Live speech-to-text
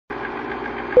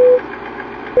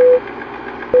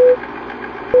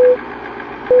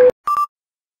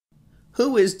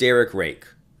Who is Derek Rake?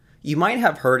 You might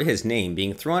have heard his name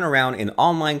being thrown around in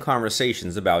online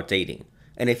conversations about dating,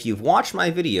 and if you've watched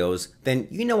my videos, then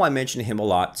you know I mention him a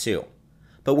lot too.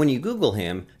 But when you Google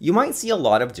him, you might see a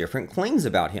lot of different claims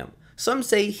about him. Some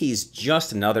say he's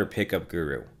just another pickup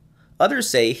guru. Others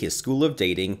say his school of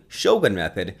dating, Shogun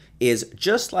Method, is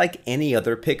just like any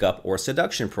other pickup or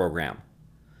seduction program.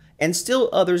 And still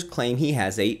others claim he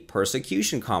has a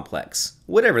persecution complex,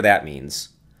 whatever that means.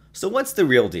 So what's the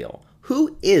real deal?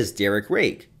 Who is Derek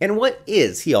Rake, and what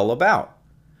is he all about?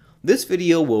 This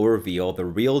video will reveal the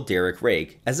real Derek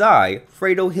Rake as I,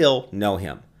 Fredo Hill, know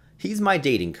him. He's my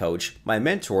dating coach, my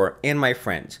mentor, and my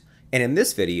friend. And in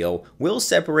this video, we'll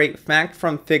separate fact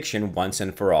from fiction once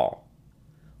and for all.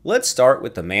 Let's start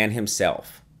with the man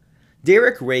himself.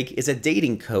 Derek Rake is a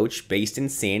dating coach based in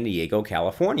San Diego,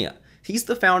 California. He's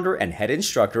the founder and head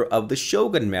instructor of the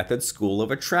Shogun Method School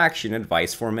of Attraction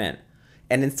Advice for Men.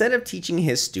 And instead of teaching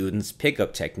his students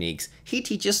pickup techniques, he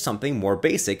teaches something more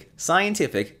basic,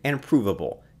 scientific, and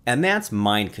provable, and that's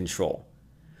mind control.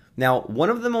 Now, one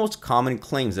of the most common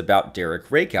claims about Derek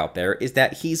Rake out there is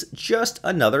that he's just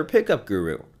another pickup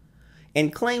guru.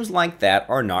 And claims like that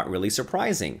are not really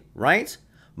surprising, right?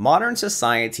 Modern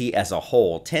society as a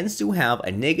whole tends to have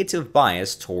a negative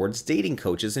bias towards dating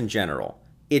coaches in general.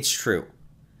 It's true.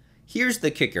 Here's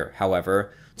the kicker,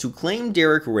 however. To claim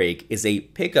Derek Rake is a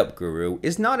pickup guru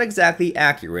is not exactly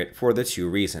accurate for the two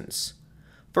reasons.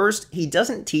 First, he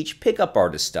doesn't teach pickup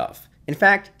artist stuff. In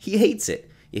fact, he hates it.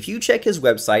 If you check his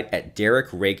website at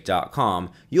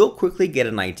derekrake.com, you'll quickly get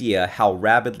an idea how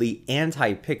rabidly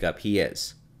anti-pickup he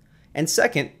is. And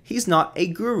second, he's not a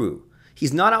guru.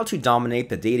 He's not out to dominate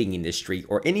the dating industry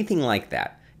or anything like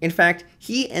that. In fact,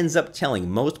 he ends up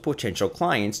telling most potential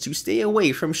clients to stay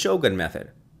away from Shogun Method.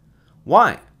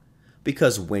 Why?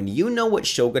 Because when you know what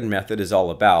Shogun Method is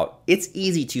all about, it's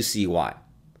easy to see why.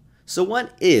 So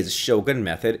what is Shogun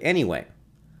Method anyway?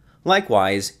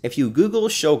 Likewise, if you Google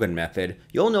Shogun Method,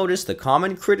 you'll notice the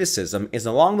common criticism is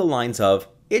along the lines of,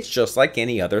 it's just like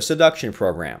any other seduction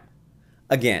program.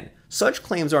 Again, such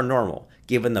claims are normal,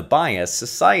 given the bias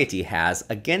society has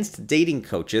against dating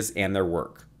coaches and their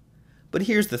work. But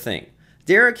here's the thing.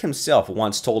 Derek himself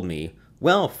once told me,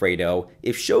 well, Fredo,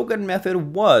 if Shogun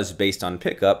Method was based on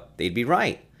pickup, they'd be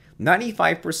right.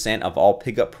 95% of all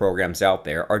pickup programs out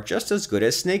there are just as good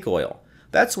as snake oil.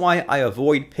 That's why I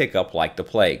avoid pickup like the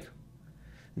plague.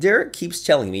 Derek keeps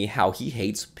telling me how he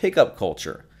hates pickup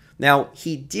culture. Now,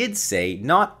 he did say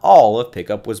not all of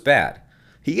pickup was bad.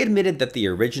 He admitted that the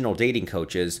original dating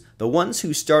coaches, the ones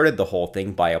who started the whole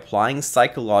thing by applying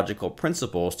psychological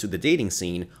principles to the dating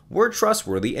scene, were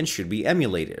trustworthy and should be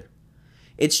emulated.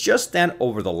 It's just that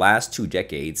over the last 2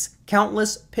 decades,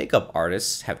 countless pickup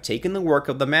artists have taken the work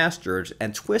of the masters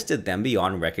and twisted them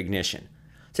beyond recognition.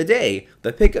 Today,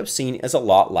 the pickup scene is a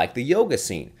lot like the yoga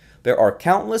scene. There are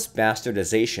countless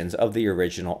bastardizations of the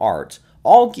original art,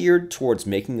 all geared towards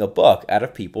making a buck out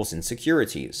of people's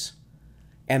insecurities.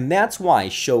 And that's why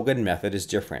Shogun Method is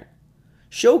different.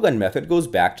 Shogun Method goes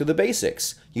back to the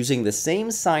basics, using the same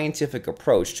scientific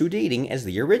approach to dating as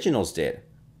the originals did.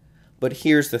 But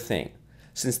here's the thing.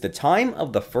 Since the time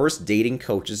of the first dating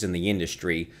coaches in the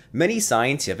industry, many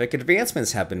scientific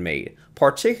advancements have been made,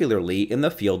 particularly in the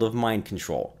field of mind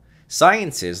control.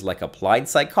 Sciences like applied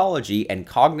psychology and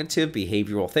cognitive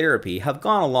behavioral therapy have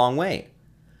gone a long way.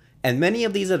 And many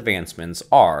of these advancements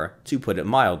are, to put it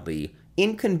mildly,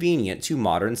 inconvenient to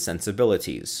modern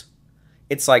sensibilities.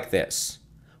 It's like this.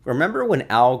 Remember when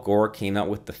Al Gore came out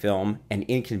with the film An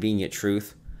Inconvenient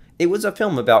Truth? It was a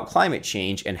film about climate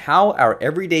change and how our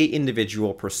everyday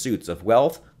individual pursuits of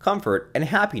wealth, comfort, and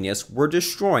happiness were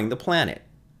destroying the planet.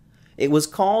 It was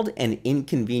called An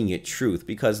Inconvenient Truth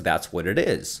because that's what it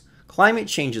is. Climate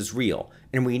change is real,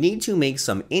 and we need to make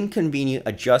some inconvenient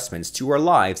adjustments to our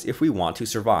lives if we want to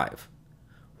survive.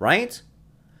 Right?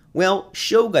 Well,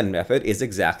 Shogun Method is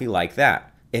exactly like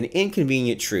that, an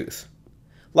inconvenient truth.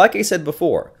 Like I said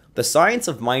before, the science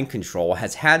of mind control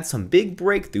has had some big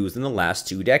breakthroughs in the last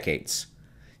 2 decades.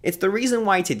 It's the reason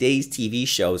why today's TV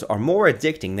shows are more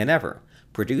addicting than ever.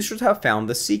 Producers have found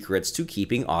the secrets to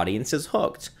keeping audiences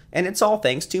hooked, and it's all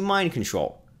thanks to mind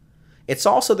control. It's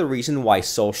also the reason why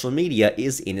social media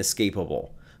is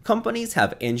inescapable. Companies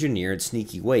have engineered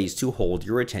sneaky ways to hold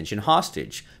your attention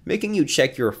hostage, making you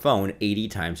check your phone 80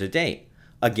 times a day.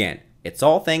 Again, it's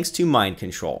all thanks to mind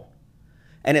control.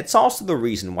 And it's also the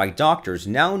reason why doctors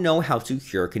now know how to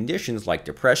cure conditions like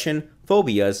depression,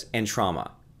 phobias, and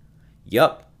trauma.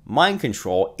 Yup, mind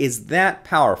control is that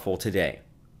powerful today.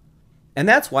 And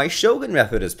that's why Shogun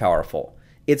Method is powerful.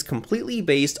 It's completely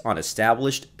based on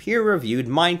established, peer-reviewed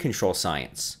mind control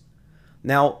science.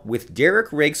 Now, with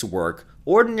Derek Rake's work,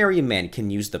 Ordinary men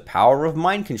can use the power of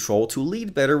mind control to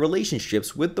lead better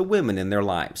relationships with the women in their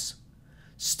lives.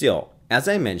 Still, as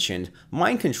I mentioned,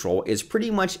 mind control is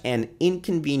pretty much an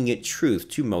inconvenient truth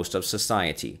to most of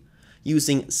society.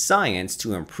 Using science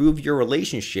to improve your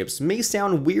relationships may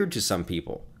sound weird to some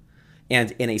people.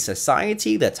 And in a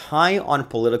society that's high on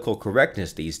political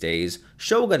correctness these days,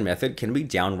 Shogun Method can be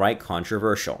downright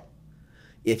controversial.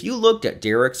 If you looked at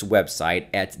Derek's website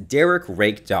at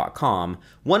derekrake.com,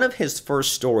 one of his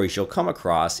first stories you'll come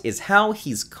across is how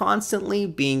he's constantly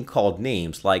being called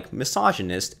names like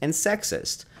misogynist and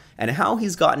sexist, and how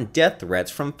he's gotten death threats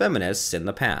from feminists in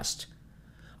the past.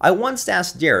 I once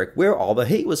asked Derek where all the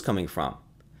hate was coming from.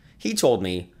 He told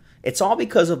me, "It's all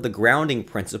because of the grounding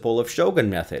principle of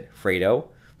Shogun Method, Fredo.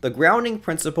 The grounding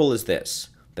principle is this.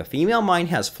 The female mind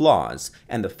has flaws,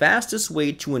 and the fastest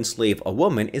way to enslave a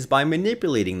woman is by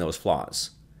manipulating those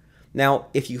flaws." Now,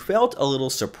 if you felt a little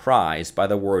surprised by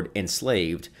the word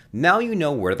enslaved, now you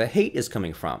know where the hate is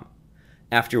coming from.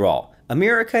 After all,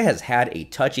 America has had a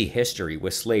touchy history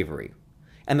with slavery,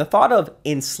 and the thought of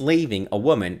enslaving a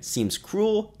woman seems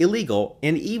cruel, illegal,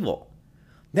 and evil.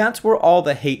 That's where all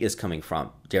the hate is coming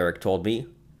from, Derek told me.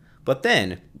 But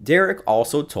then, Derek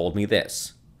also told me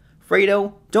this.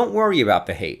 "Fredo, don't worry about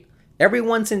the hate.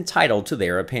 Everyone's entitled to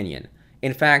their opinion.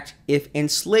 In fact, if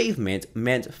enslavement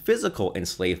meant physical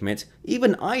enslavement,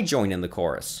 even I join in the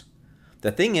chorus.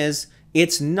 The thing is,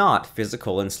 it's not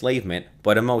physical enslavement,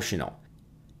 but emotional.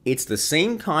 It's the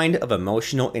same kind of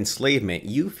emotional enslavement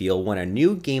you feel when a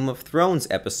new Game of Thrones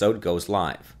episode goes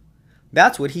live."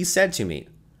 That's what he said to me.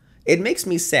 It makes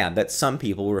me sad that some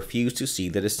people refuse to see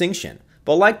the distinction,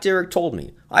 but like Derek told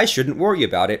me, I shouldn't worry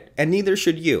about it, and neither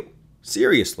should you.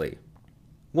 Seriously.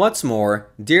 What's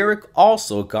more, Derek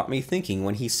also got me thinking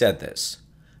when he said this.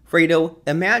 Fredo,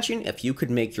 imagine if you could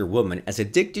make your woman as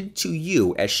addicted to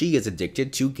you as she is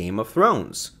addicted to Game of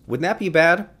Thrones. Wouldn't that be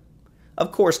bad?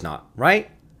 Of course not,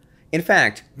 right? In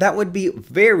fact, that would be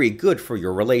very good for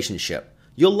your relationship.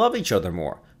 You'll love each other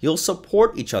more. You'll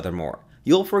support each other more.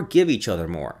 You'll forgive each other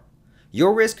more.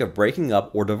 Your risk of breaking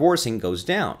up or divorcing goes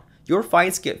down. Your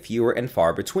fights get fewer and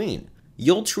far between.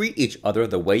 You'll treat each other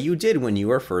the way you did when you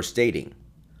were first dating.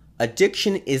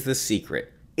 Addiction is the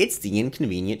secret. It's the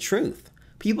inconvenient truth.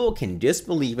 People can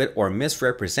disbelieve it or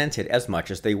misrepresent it as much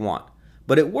as they want.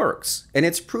 But it works, and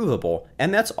it's provable,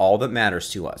 and that's all that matters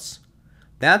to us.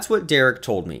 That's what Derek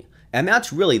told me, and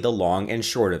that's really the long and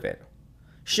short of it.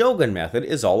 Shogun Method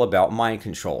is all about mind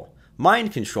control.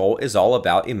 Mind control is all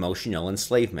about emotional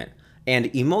enslavement.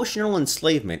 And emotional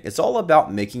enslavement is all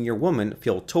about making your woman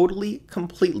feel totally,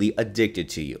 completely addicted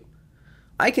to you.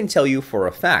 I can tell you for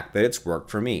a fact that it's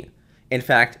worked for me. In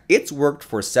fact, it's worked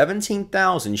for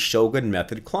 17,000 Shogun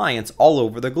Method clients all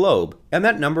over the globe, and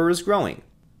that number is growing.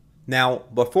 Now,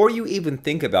 before you even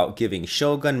think about giving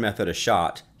Shogun Method a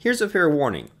shot, here's a fair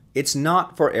warning. It's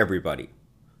not for everybody.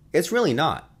 It's really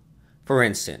not. For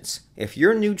instance, if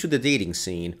you're new to the dating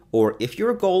scene, or if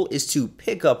your goal is to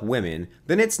pick up women,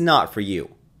 then it's not for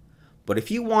you. But if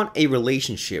you want a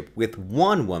relationship with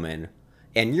one woman,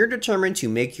 and you're determined to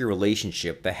make your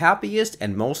relationship the happiest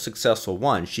and most successful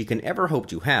one she can ever hope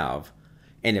to have,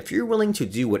 and if you're willing to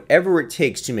do whatever it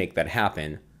takes to make that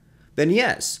happen, then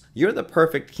yes, you're the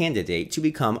perfect candidate to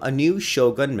become a new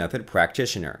Shogun Method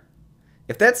practitioner.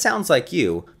 If that sounds like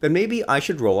you, then maybe I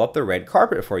should roll up the red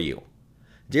carpet for you.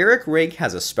 Derek Rake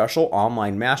has a special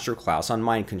online masterclass on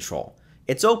mind control.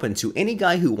 It's open to any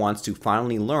guy who wants to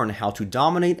finally learn how to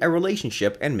dominate a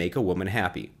relationship and make a woman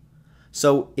happy.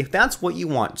 So if that's what you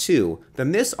want too,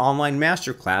 then this online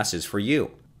masterclass is for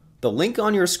you. The link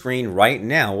on your screen right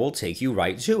now will take you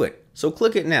right to it, so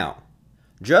click it now.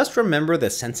 Just remember the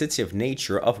sensitive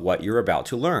nature of what you're about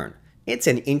to learn. It's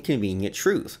an inconvenient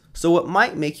truth, so it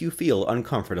might make you feel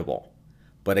uncomfortable.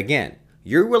 But again,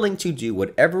 you're willing to do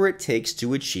whatever it takes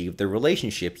to achieve the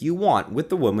relationship you want with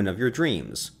the woman of your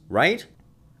dreams, right?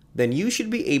 Then you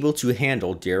should be able to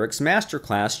handle Derek's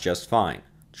masterclass just fine.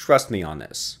 Trust me on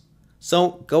this.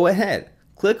 So go ahead,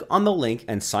 click on the link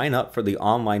and sign up for the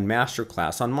online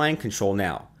masterclass on mind control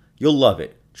now. You'll love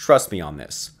it. Trust me on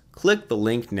this. Click the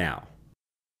link now.